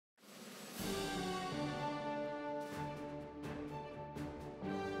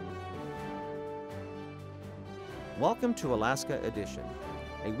Welcome to Alaska Edition,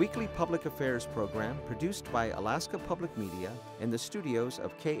 a weekly public affairs program produced by Alaska Public Media in the studios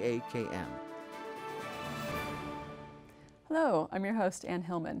of KAKM. Hello, I'm your host, Ann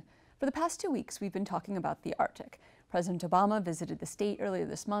Hillman. For the past 2 weeks, we've been talking about the Arctic. President Obama visited the state earlier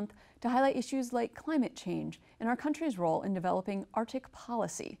this month to highlight issues like climate change and our country's role in developing Arctic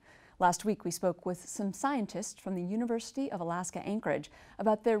policy. Last week, we spoke with some scientists from the University of Alaska Anchorage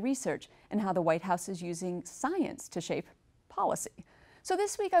about their research and how the White House is using science to shape policy. So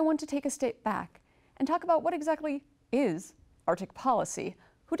this week, I want to take a step back and talk about what exactly is Arctic policy,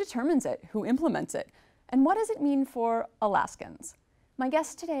 who determines it, who implements it, and what does it mean for Alaskans. My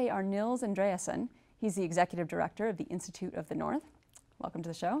guests today are Nils Andreassen. He's the executive director of the Institute of the North. Welcome to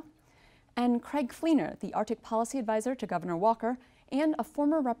the show. And Craig Fleener, the Arctic policy advisor to Governor Walker and a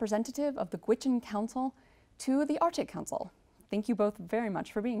former representative of the Gwich'in Council to the Arctic Council. Thank you both very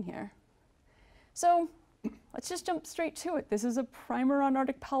much for being here. So let's just jump straight to it. This is a primer on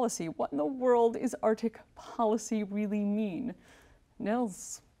Arctic policy. What in the world is Arctic policy really mean?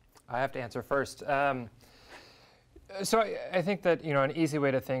 Nils? I have to answer first. So I think that, an easy way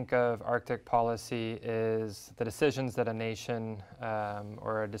to think of Arctic policy is the decisions that a nation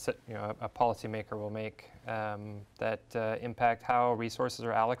or a policymaker will make that impact how resources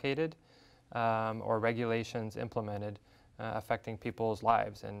are allocated or regulations implemented affecting people's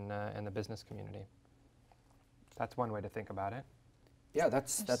lives and the business community. That's one way to think about it. Yeah,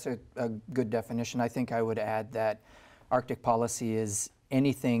 that's a good definition. I think I would add that Arctic policy is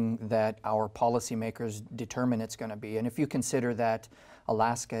anything that our policymakers determine it's going to be. And if you consider that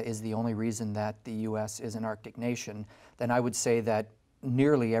Alaska is the only reason that the U.S. is an Arctic nation, then I would say that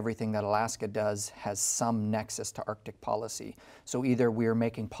nearly everything that Alaska does has some nexus to Arctic policy. So either we're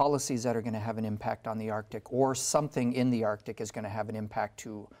making policies that are going to have an impact on the Arctic, or something in the Arctic is going to have an impact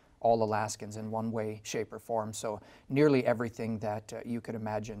to all Alaskans in one way, shape, or form. So nearly everything that you could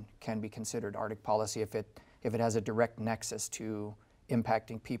imagine can be considered Arctic policy if it has a direct nexus to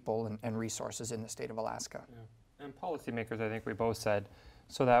impacting people and resources in the state of Alaska. Yeah. And policymakers, I think we both said,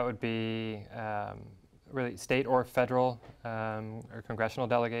 so that would be really state or federal or congressional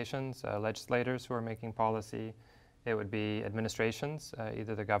delegations, legislators who are making policy. It would be administrations,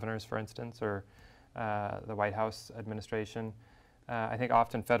 either the governors, for instance, or the White House administration. I think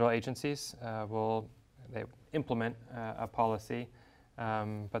often federal agencies they implement a policy,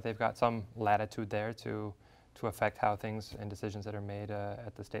 but they've got some latitude there to affect how things and decisions that are made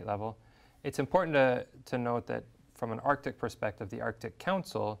at the state level. It's important to note that from an Arctic perspective, the Arctic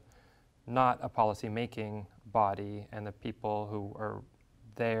Council, not a policy-making body, and the people who are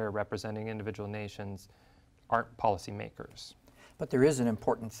there representing individual nations aren't policymakers. But there is an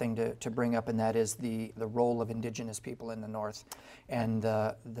important thing to bring up, and that is the role of indigenous people in the North, and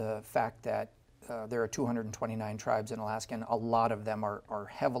the fact that there are 229 tribes in Alaska, and a lot of them are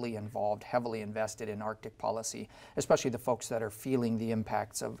heavily involved, heavily invested in Arctic policy, especially the folks that are feeling the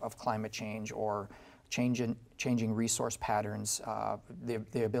impacts of climate change or changing resource patterns,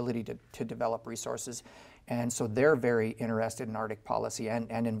 the ability to develop resources. And so they're very interested in Arctic policy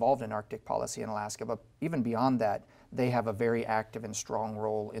and involved in Arctic policy in Alaska. But even beyond that, they have a very active and strong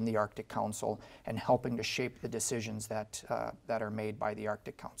role in the Arctic Council and helping to shape the decisions that are made by the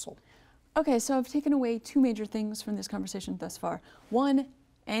Arctic Council. Okay, so I've taken away two major things from this conversation thus far. One,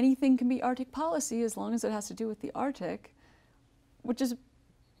 anything can be Arctic policy as long as it has to do with the Arctic, which is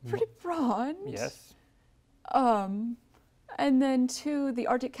pretty broad. Yes. And then two, the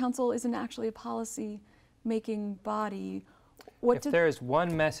Arctic Council isn't actually a policy-making body. If there is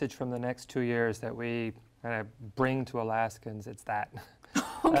one message from the next 2 years that we kind of bring to Alaskans, it's that.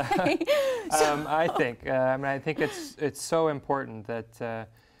 Okay. I think it's so important that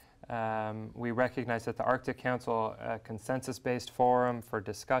we recognize that the Arctic Council, a consensus-based forum for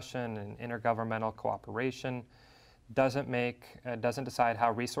discussion and intergovernmental cooperation, doesn't decide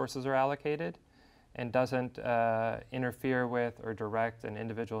how resources are allocated, and doesn't interfere with or direct an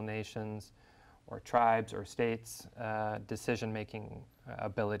individual nation's or tribes or states' decision-making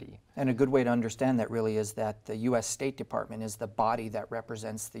ability. And a good way to understand that really is that the U.S. State Department is the body that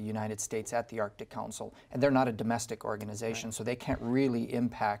represents the United States at the Arctic Council, and they're not a domestic organization, right. So they can't really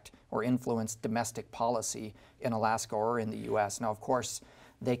impact or influence domestic policy in Alaska or in the U.S. Now, of course,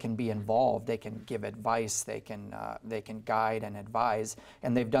 they can be involved, they can give advice, they can guide and advise,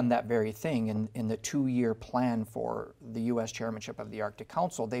 and they've done that very thing in the 2-year plan for the U.S. chairmanship of the Arctic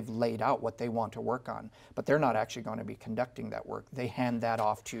Council. They've laid out what they want to work on, but they're not actually going to be conducting that work. They hand that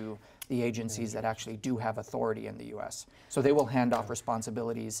off to the agencies that actually do have authority in the U.S. So they will hand off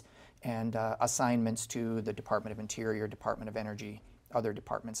responsibilities and assignments to the Department of Interior, Department of Energy, other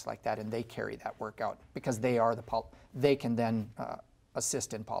departments like that, and they carry that work out because they are they can then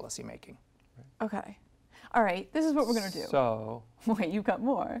assist in policy making. Okay. All right, this is what we're going to do. So, wait, you've got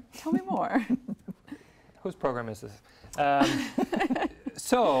more. Tell me more. whose program is this?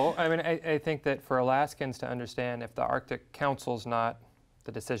 So, I mean, I think that for Alaskans to understand, if the Arctic Council's not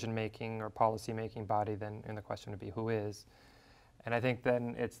the decision-making or policy-making body, then the question would be who is. And I think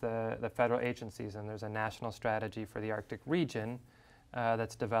then it's the federal agencies, and there's a national strategy for the Arctic region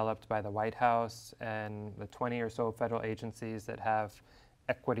that's developed by the White House and the 20 or so federal agencies that have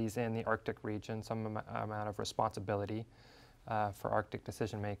equities in the Arctic region, some amount of responsibility for Arctic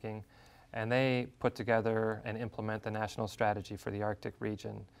decision-making. And they put together and implement the national strategy for the Arctic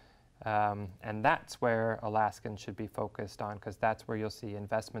region. And that's where Alaskans should be focused on, because that's where you'll see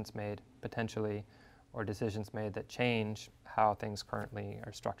investments made, potentially, or decisions made that change how things currently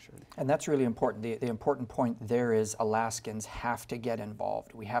are structured. And that's really important. The important point there is Alaskans have to get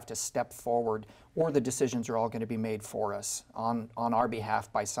involved. We have to step forward, or the decisions are all going to be made for us on our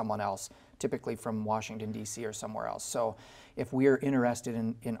behalf by someone else, typically from Washington, D.C. or somewhere else. So if we are interested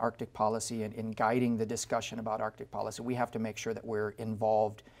in Arctic policy and in guiding the discussion about Arctic policy, we have to make sure that we're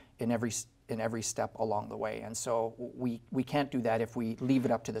involved in every step along the way. And so we can't do that if we leave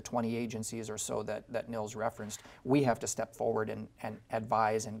it up to the 20 agencies or so that Nils referenced. We have to step forward and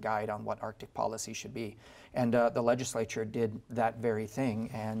advise and guide on what Arctic policy should be. And the legislature did that very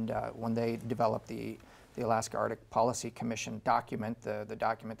thing. And when they developed the Alaska Arctic Policy Commission document, the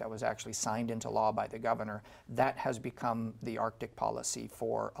document that was actually signed into law by the governor, that has become the Arctic policy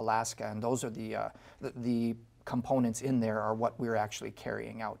for Alaska. And those are the components in there are what we're actually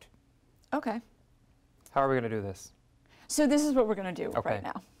carrying out. Okay. How are we going to do this? So this is what we're going to do right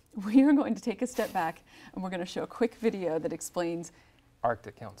now. We are going to take a step back and we're going to show a quick video that explains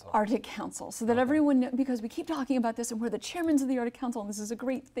Arctic Council. Arctic Council, so that everyone, because we keep talking about this and we're the chairmen of the Arctic Council and this is a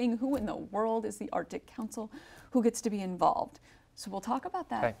great thing. Who in the world is the Arctic Council? Who gets to be involved? So we'll talk about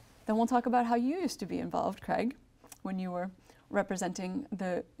that. Okay. Then we'll talk about how you used to be involved, Craig, when you were representing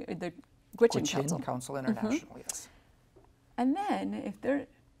the Gwich'in Council. International, yes. And then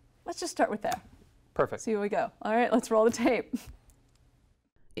let's just start with there. Perfect. See where we go. All right, let's roll the tape.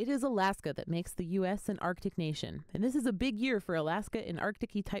 It is Alaska that makes the U.S. an Arctic nation, and this is a big year for Alaska and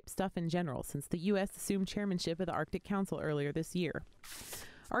Arctic-y type stuff in general, since the U.S. assumed chairmanship of the Arctic Council earlier this year.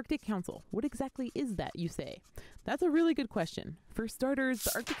 Arctic Council, what exactly is that, you say? That's a really good question. For starters,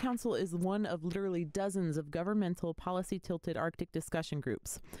 the Arctic Council is one of literally dozens of governmental, policy-tilted Arctic discussion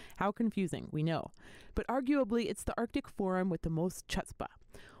groups. How confusing, we know. But arguably, it's the Arctic Forum with the most chutzpah.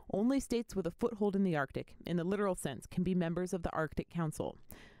 Only states with a foothold in the Arctic, in the literal sense, can be members of the Arctic Council.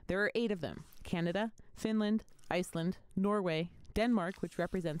 There are 8 of them: Canada, Finland, Iceland, Norway, Denmark, which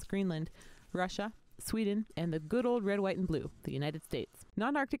represents Greenland, Russia, Sweden, and the good old red, white, and blue, the United States.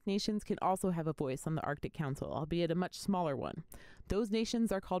 Non-Arctic nations can also have a voice on the Arctic Council, albeit a much smaller one. Those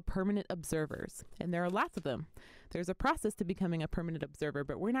nations are called permanent observers, and there are lots of them. There's a process to becoming a permanent observer,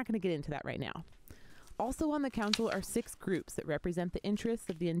 but we're not going to get into that right now. Also on the Council are 6 groups that represent the interests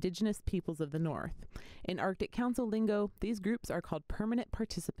of the indigenous peoples of the North. In Arctic Council lingo, these groups are called permanent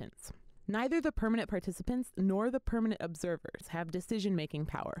participants. Neither the permanent participants nor the permanent observers have decision-making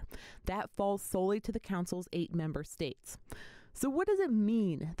power. That falls solely to the Council's 8 member states. So what does it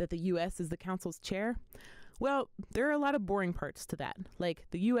mean that the U.S. is the Council's chair? Well, there are a lot of boring parts to that. Like,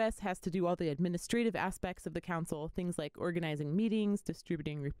 the U.S. has to do all the administrative aspects of the Council, things like organizing meetings,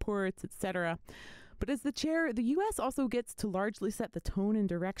 distributing reports, etc. But as the chair, the U.S. also gets to largely set the tone and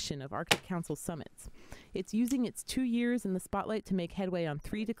direction of Arctic Council summits. It's using its 2 years in the spotlight to make headway on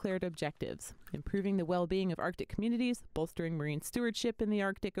 3 declared objectives: improving the well-being of Arctic communities, bolstering marine stewardship in the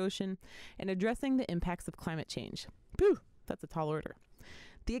Arctic Ocean, and addressing the impacts of climate change. Phew, that's a tall order.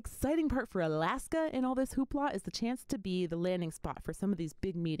 The exciting part for Alaska in all this hoopla is the chance to be the landing spot for some of these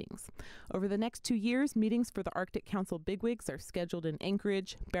big meetings. Over the next 2 years, meetings for the Arctic Council bigwigs are scheduled in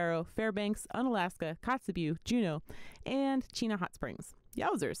Anchorage, Barrow, Fairbanks, Unalaska, Kotzebue, Juneau, and Chena Hot Springs.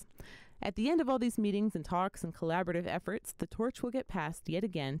 Yowzers! At the end of all these meetings and talks and collaborative efforts, the torch will get passed yet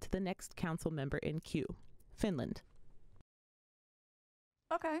again to the next council member in queue, Finland.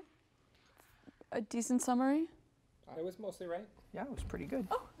 Okay. A decent summary? I was mostly right. Yeah, it was pretty good.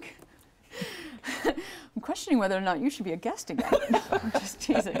 Oh. I'm questioning whether or not you should be a guest again. I'm just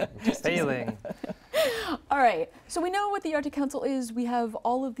teasing. Failing. All right. So we know what the Arctic Council is. We have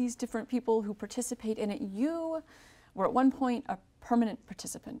all of these different people who participate in it. You were at one point a permanent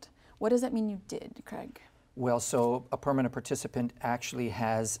participant. What does that mean you did, Craig? Well, so a permanent participant actually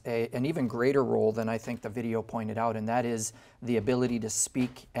has an even greater role than I think the video pointed out, and that is the ability to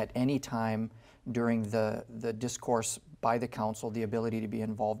speak at any time during the discourse by the Council, the ability to be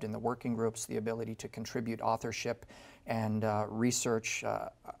involved in the working groups, the ability to contribute authorship and research.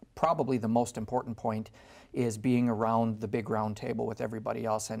 Probably the most important point is being around the big round table with everybody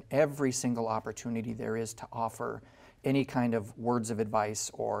else, and every single opportunity there is to offer any kind of words of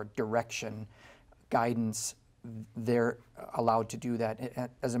advice or direction, guidance, they're allowed to do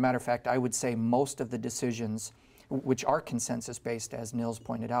that. As a matter of fact, I would say most of the decisions, which are consensus-based, as Nils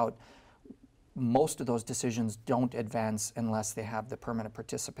pointed out, most of those decisions don't advance unless they have the permanent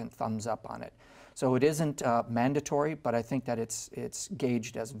participant thumbs up on it. So it isn't mandatory, but I think that it's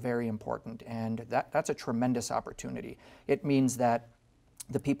gauged as very important, and that's a tremendous opportunity. It means that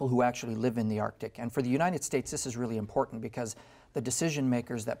the people who actually live in the Arctic, and for the United States this is really important because the decision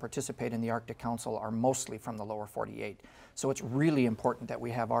makers that participate in the Arctic Council are mostly from the lower 48. So it's really important that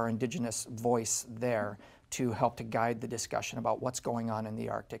we have our Indigenous voice there to help to guide the discussion about what's going on in the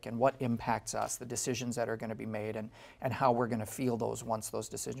Arctic and what impacts us, the decisions that are going to be made, and how we're going to feel those once those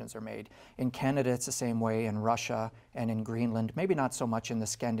decisions are made. In Canada, it's the same way, in Russia and in Greenland, maybe not so much in the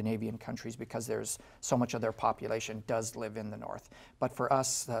Scandinavian countries because there's so much of their population does live in the north. But for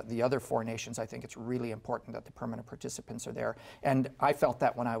us, the other 4 nations, I think it's really important that the permanent participants are there. And I felt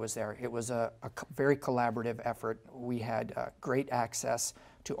that when I was there. It was a very collaborative effort. We had great access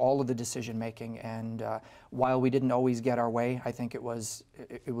to all of the decision making, and while we didn't always get our way, I think it was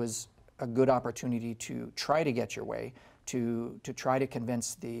a good opportunity to try to get your way, to try to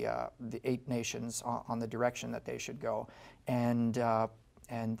convince the 8 nations on the direction that they should go, and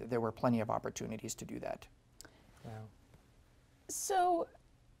there were plenty of opportunities to do that. Yeah. So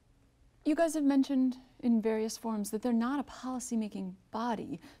you guys have mentioned in various forms that they're not a policy-making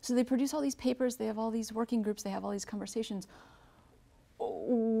body. So they produce all these papers, they have all these working groups, they have all these conversations.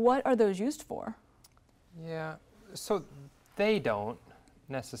 What are those used for? Yeah, so they don't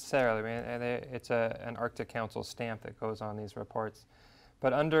necessarily. I mean, it's an Arctic Council stamp that goes on these reports.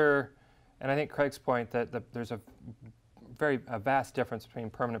 But and I think Craig's point that there's a vast difference between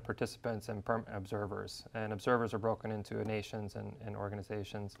permanent participants and observers. And observers are broken into nations and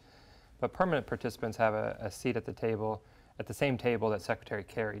organizations. But permanent participants have a seat at the table, at the same table that Secretary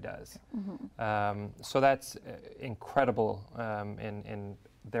Kerry does. Mm-hmm. So that's incredible in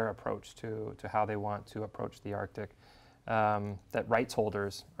their approach to how they want to approach the Arctic, that rights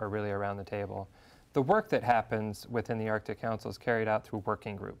holders are really around the table. The work that happens within the Arctic Council is carried out through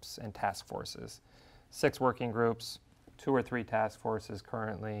working groups and task forces. 6 working groups, 2 or 3 task forces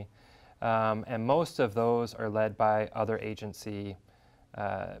currently, and most of those are led by other agency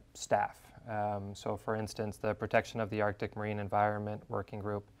staff. So for instance, the Protection of the Arctic Marine Environment Working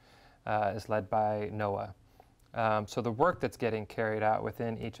Group is led by NOAA. So the work that's getting carried out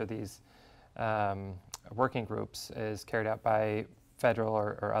within each of these working groups is carried out by federal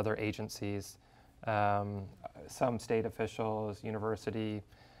or other agencies, some state officials, university,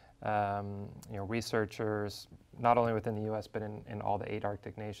 researchers, not only within the U.S. but in all the 8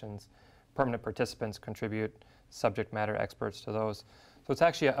 Arctic nations. Permanent participants contribute subject matter experts to those. So it's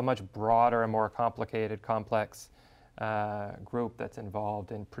actually a much broader and more complicated, complex group that's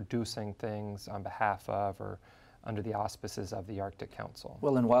involved in producing things on behalf of or under the auspices of the Arctic Council.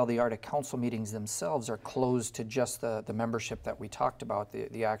 Well, and while the Arctic Council meetings themselves are closed to just the membership that we talked about,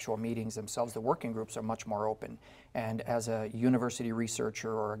 the actual meetings themselves, the working groups are much more open. And as a university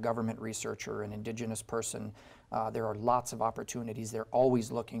researcher or a government researcher, an Indigenous person, there are lots of opportunities. They're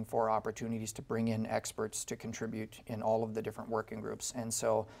always looking for opportunities to bring in experts to contribute in all of the different working groups. And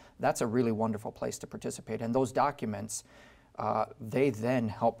so that's a really wonderful place to participate. And those documents, they then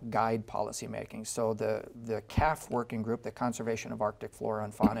help guide policymaking. So the CAF working group, the Conservation of Arctic Flora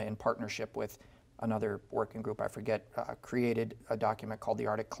and Fauna, in partnership with another working group, I forget, created a document called the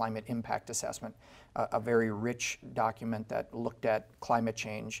Arctic Climate Impact Assessment, a very rich document that looked at climate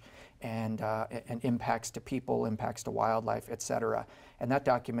change and impacts to people, impacts to wildlife, et cetera. And that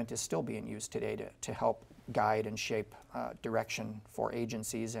document is still being used today to help guide and shape direction for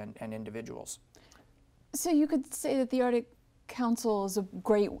agencies and individuals. So you could say that the Arctic Council is a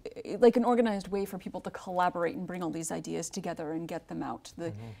great, like an organized way for people to collaborate and bring all these ideas together and get them out to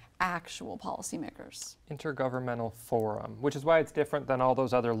the actual policymakers. Intergovernmental forum, which is why it's different than all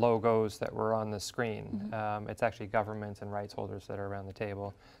those other logos that were on the screen. It's actually governments and rights holders that are around the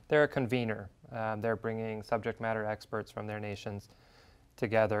table. They're a convener. They're bringing subject matter experts from their nations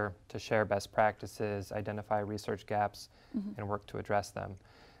together to share best practices, identify research gaps, and work to address them.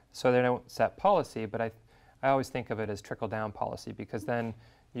 So they don't set policy, but I always think of it as trickle-down policy, because then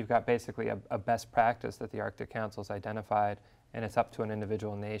you've got basically a best practice that the Arctic Council's identified, and it's up to an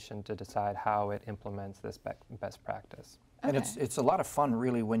individual nation to decide how it implements this best practice. And it's a lot of fun,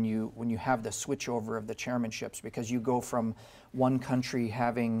 really, when you have the switchover of the chairmanships, because you go from one country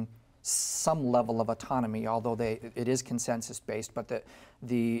having some level of autonomy, although it is consensus based, but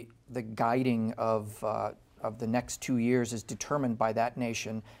the guiding of the next 2 years is determined by that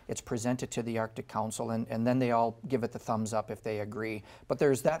nation. It's presented to the Arctic Council, and then they all give it the thumbs up if they agree. But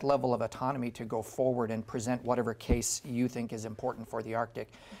there's that level of autonomy to go forward and present whatever case you think is important for the Arctic.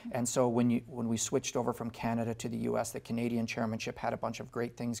 And so when we switched over from Canada to the U.S., the Canadian chairmanship had a bunch of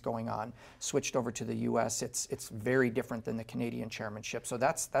great things going on. Switched over to the U.S., it's very different than the Canadian chairmanship. So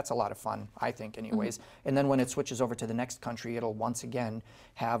that's a lot of fun, I think, anyways. And then when it switches over to the next country, it'll once again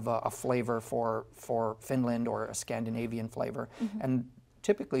have a flavor for Finland or a Scandinavian flavor. And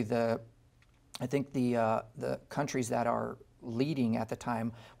typically I think the countries that are leading at the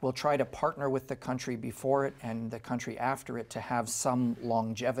time will try to partner with the country before it and the country after it to have some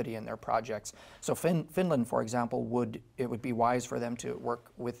longevity in their projects. So Finland, for example, it would be wise for them to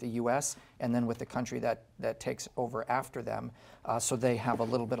work with the U.S. and then with the country that takes over after them, so they have a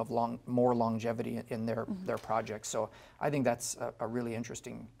little bit of more longevity in their projects. So I think that's a really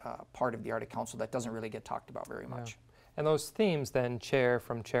interesting part of the Arctic Council that doesn't really get talked about very much. And those themes then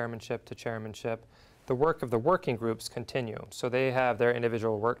from chairmanship to chairmanship. The work of the working groups continue. So they have their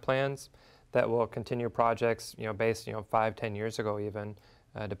individual work plans that will continue projects, based, 5-10 years ago even,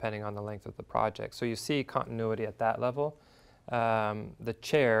 depending on the length of the project. So you see continuity at that level. The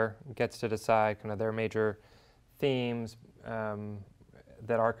chair gets to decide kind of their major themes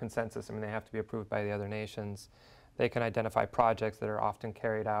that are consensus. I mean, they have to be approved by the other nations. They can identify projects that are often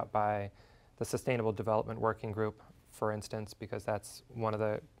carried out by the Sustainable Development Working Group, for instance, because that's one of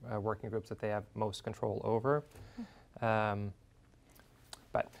the working groups that they have most control over.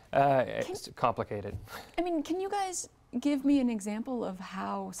 But it's complicated. I mean, can you guys give me an example of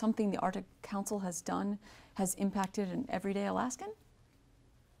how something the Arctic Council has done has impacted an everyday Alaskan?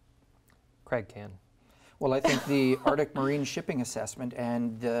 Craig can. Well, I think the Arctic Marine Shipping Assessment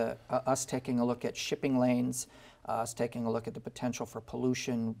and us taking a look at shipping lanes, us taking a look at the potential for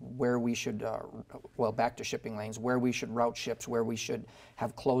pollution, where we should, back to shipping lanes, where we should route ships, where we should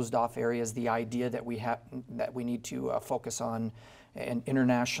have closed off areas, the idea that we need to focus on an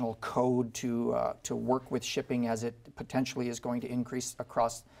international code to work with shipping as it potentially is going to increase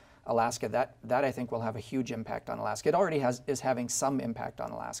across Alaska. That I think will have a huge impact on Alaska. It already is having some impact on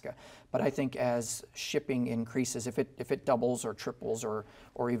Alaska, but I think as shipping increases, if it doubles or triples or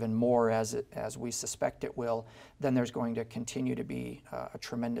even more as we suspect it will, then there's going to continue to be a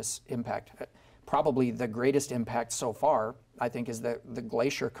tremendous impact. Probably the greatest impact so far, I think, is the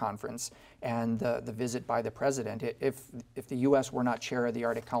Glacier Conference and the visit by the president. If the U.S. were not chair of the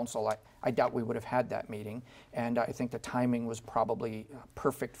Arctic Council, I doubt we would have had that meeting. And I think the timing was probably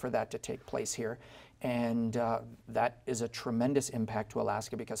perfect for that to take place here. And that is a tremendous impact to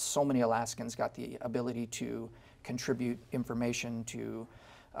Alaska, because so many Alaskans got the ability to contribute information, to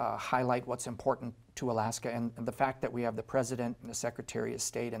highlight what's important to Alaska. And the fact that we have the President and the Secretary of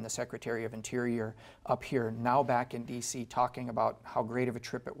State and the Secretary of Interior up here now back in D.C. talking about how great of a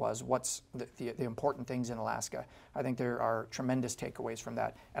trip it was, what's the important things in Alaska, I think there are tremendous takeaways from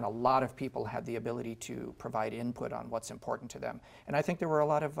that. And a lot of people had the ability to provide input on what's important to them. And I think there were a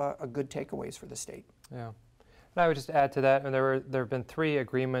lot of good takeaways for the state. Yeah. And I would just add to that, and there have been 3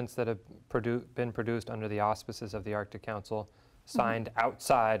 agreements that have been produced under the auspices of the Arctic Council, signed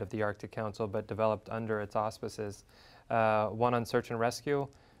outside of the Arctic Council but developed under its auspices. One on search and rescue,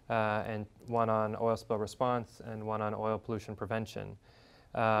 and one on oil spill response, and one on oil pollution prevention.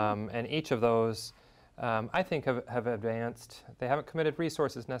 And each of those, I think, have advanced. They haven't committed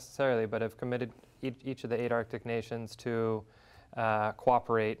resources necessarily, but have committed each of the 8 Arctic nations to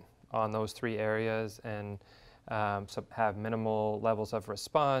cooperate on those 3 areas and so have minimal levels of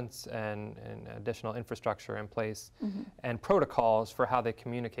response and additional infrastructure in place, and protocols for how they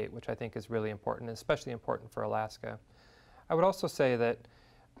communicate, which I think is really important, especially important for Alaska. I would also say that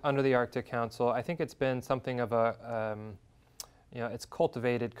under the Arctic Council, I think it's been something of a, it's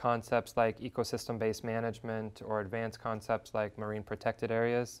cultivated concepts like ecosystem-based management or advanced concepts like marine protected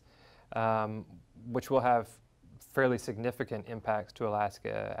areas, which will have fairly significant impacts to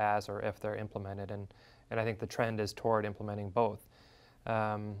Alaska as or if they're implemented. And I think the trend is toward implementing both.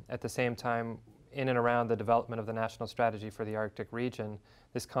 At the same time, in and around the development of the national strategy for the Arctic region,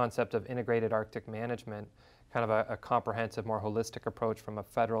 this concept of integrated Arctic management, kind of a comprehensive, more holistic approach from a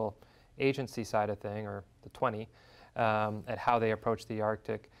federal agency side of thing, or the 20, at how they approach the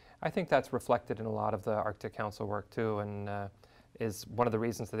Arctic. I think that's reflected in a lot of the Arctic Council work too, and is one of the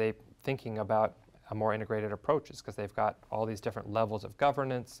reasons that they're thinking about a more integrated approach, is because they've got all these different levels of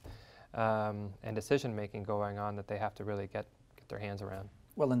governance, and decision-making going on that they have to really get their hands around.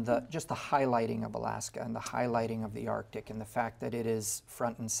 Well, and just the highlighting of Alaska and the highlighting of the Arctic and the fact that it is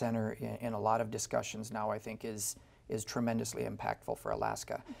front and center in a lot of discussions now, I think is tremendously impactful for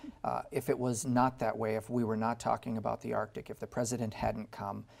Alaska. If it was not that way, if we were not talking about the Arctic, if the president hadn't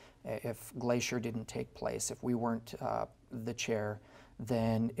come, if Glacier didn't take place, if we weren't the chair,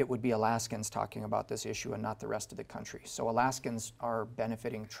 then it would be Alaskans talking about this issue and not the rest of the country. So Alaskans are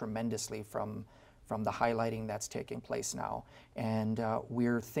benefiting tremendously from the highlighting that's taking place now. And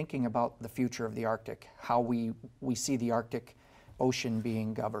we're thinking about the future of the Arctic, how we see the Arctic Ocean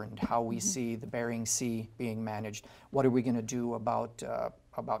being governed, how we see the Bering Sea being managed. What are we going to do about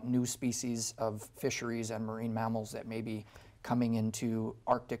new species of fisheries and marine mammals that may be coming into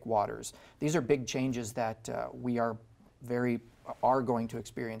Arctic waters? These are big changes that we are going to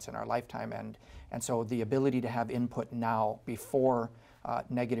experience in our lifetime, and so the ability to have input now before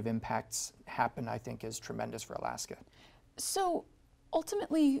negative impacts happen, I think, is tremendous for Alaska. So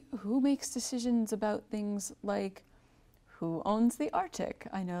ultimately, who makes decisions about things like who owns the Arctic?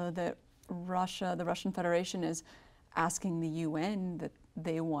 I know that Russia, the Russian Federation, is asking the UN that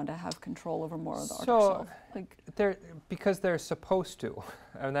they want to have control over more of the Arctic Shelf. Because they're supposed to,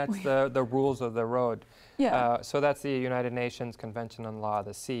 and that's the rules of the road. Yeah. So that's the United Nations Convention on Law of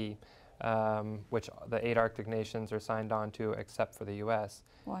the Sea, which the 8 Arctic nations are signed on to except for the U.S.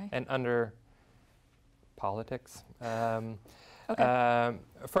 Why? And under politics. Okay.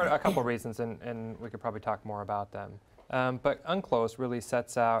 For a couple reasons, and we could probably talk more about them. But UNCLOS really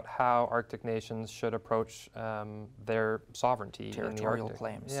sets out how Arctic nations should approach their sovereignty in the Arctic. Territorial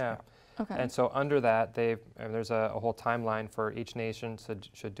claims. Yeah. Okay. And so under that, there's a whole timeline for each nation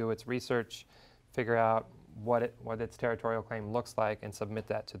should do its research, figure out what its territorial claim looks like, and submit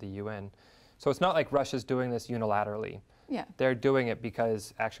that to the UN. So it's not like Russia's doing this unilaterally. Yeah. They're doing it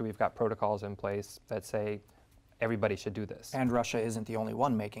because actually we've got protocols in place that say everybody should do this. And Russia isn't the only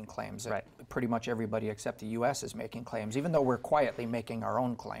one making claims. Right. Pretty much everybody except the U.S. is making claims. Even though we're quietly making our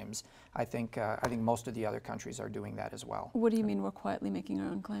own claims, I think most of the other countries are doing that as well. What do you mean we're quietly making our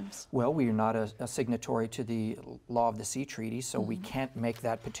own claims? Well, we are not a signatory to the Law of the Sea Treaty, so we can't make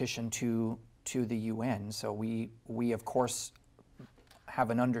that petition to the UN. So we of course have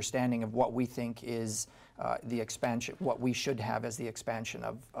an understanding of what we think is the expansion, what we should have as the expansion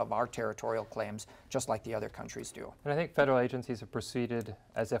of our territorial claims, just like the other countries do. And I think federal agencies have proceeded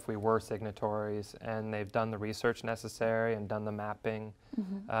as if we were signatories, and they've done the research necessary and done the mapping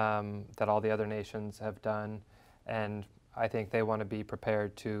that all the other nations have done. And I think they want to be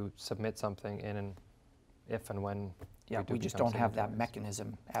prepared to submit something if and when. Yeah, we just don't have that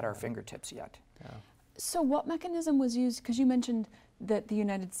mechanism at our fingertips yet. Yeah. So what mechanism was used? Because you mentioned that the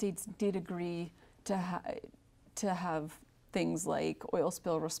United States did agree to have things like oil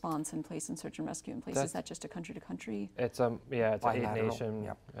spill response in place and search and rescue in place. Is that just a country to country? It's an Bilateral,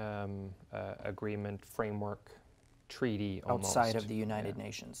 8-nation agreement, framework, treaty almost. Outside of the United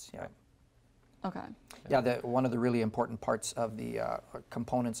Nations. Yeah. Right. Okay. Yeah, one of the really important parts of the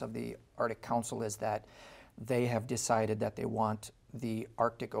components of the Arctic Council is that they have decided that they want the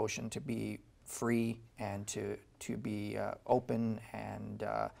Arctic Ocean to be free and to be open and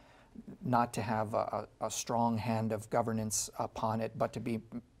not to have a strong hand of governance upon it, but to be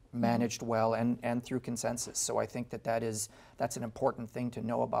managed well and through consensus. So I think that's an important thing to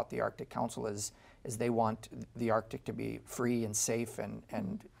know about the Arctic Council is they want the Arctic to be free and safe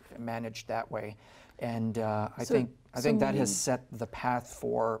and managed that way. And I think that has set the path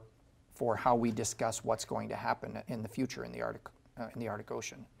for how we discuss what's going to happen in the future in the Arctic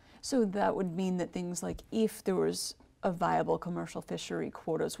Ocean. So that would mean that things like if there was a viable commercial fishery,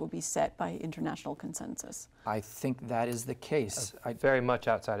 quotas will be set by international consensus. I think that is the case. Very much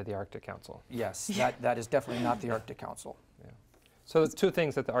outside of the Arctic Council. Yes, that is definitely not the Arctic Council. Yeah. So there's 2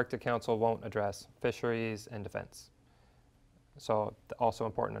 things that the Arctic Council won't address: fisheries and defense. So also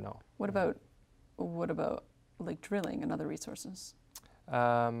important to know. What about like drilling and other resources?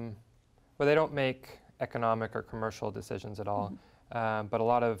 Well, they don't make economic or commercial decisions at all. But a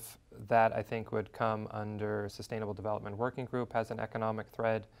lot of that, I think, would come under Sustainable Development Working Group has an economic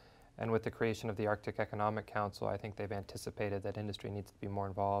thread. And with the creation of the Arctic Economic Council, I think they've anticipated that industry needs to be more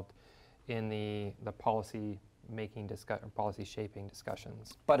involved in the policy shaping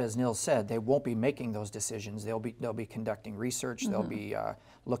discussions. But as Nils said, they won't be making those decisions. They'll be conducting research. They'll be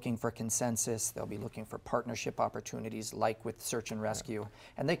looking for consensus. They'll be looking for partnership opportunities, like with search and rescue,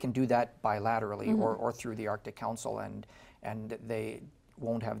 and they can do that bilaterally or through the Arctic Council. And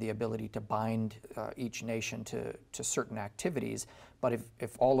won't have the ability to bind each nation to certain activities. But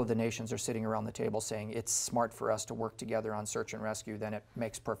if all of the nations are sitting around the table saying it's smart for us to work together on search and rescue, then it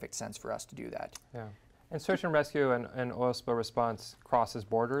makes perfect sense for us to do that. Yeah. And search and rescue and oil spill response crosses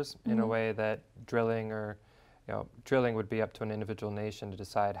borders in a way that drilling drilling would be up to an individual nation to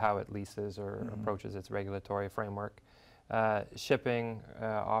decide how it leases or approaches its regulatory framework. Shipping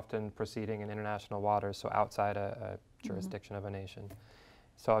often proceeding in international waters, so outside a jurisdiction of a nation.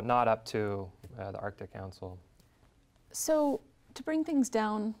 So not up to the Arctic Council. So to bring things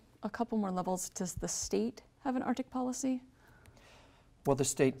down a couple more levels, does the state have an Arctic policy? Well, the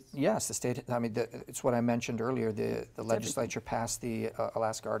state, yes, the state, I mean, it's what I mentioned earlier. The legislature passed the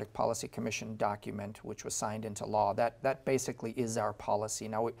Alaska Arctic Policy Commission document, which was signed into law. That basically is our policy.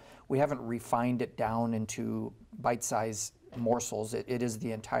 Now, we haven't refined it down into bite-sized morsels. It is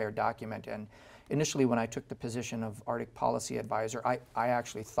the entire document. And initially, when I took the position of Arctic Policy Advisor, I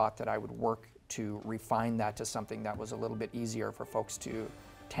actually thought that I would work to refine that to something that was a little bit easier for folks to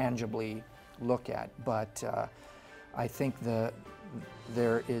tangibly look at. But I think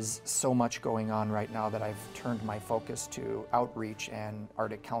there is so much going on right now that I've turned my focus to outreach and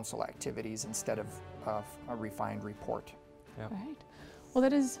Arctic Council activities instead of a refined report. Yep. Right. Well,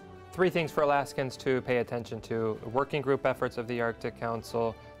 that is 3 things for Alaskans to pay attention to: working group efforts of the Arctic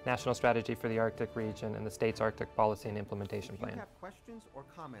Council, national strategy for the Arctic region, and the state's Arctic policy and implementation plan. If you have questions or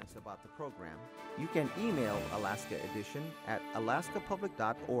comments about the program, you can email Alaska Edition at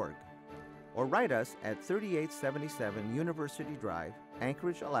alaskapublic.org or write us at 3877 University Drive,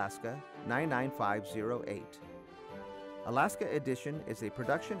 Anchorage, Alaska 99508. Alaska Edition is a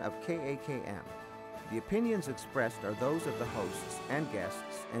production of KAKM. The opinions expressed are those of the hosts and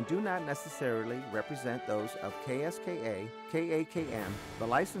guests and do not necessarily represent those of KSKA, KAKM, the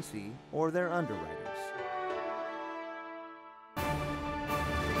licensee, or their underwriter.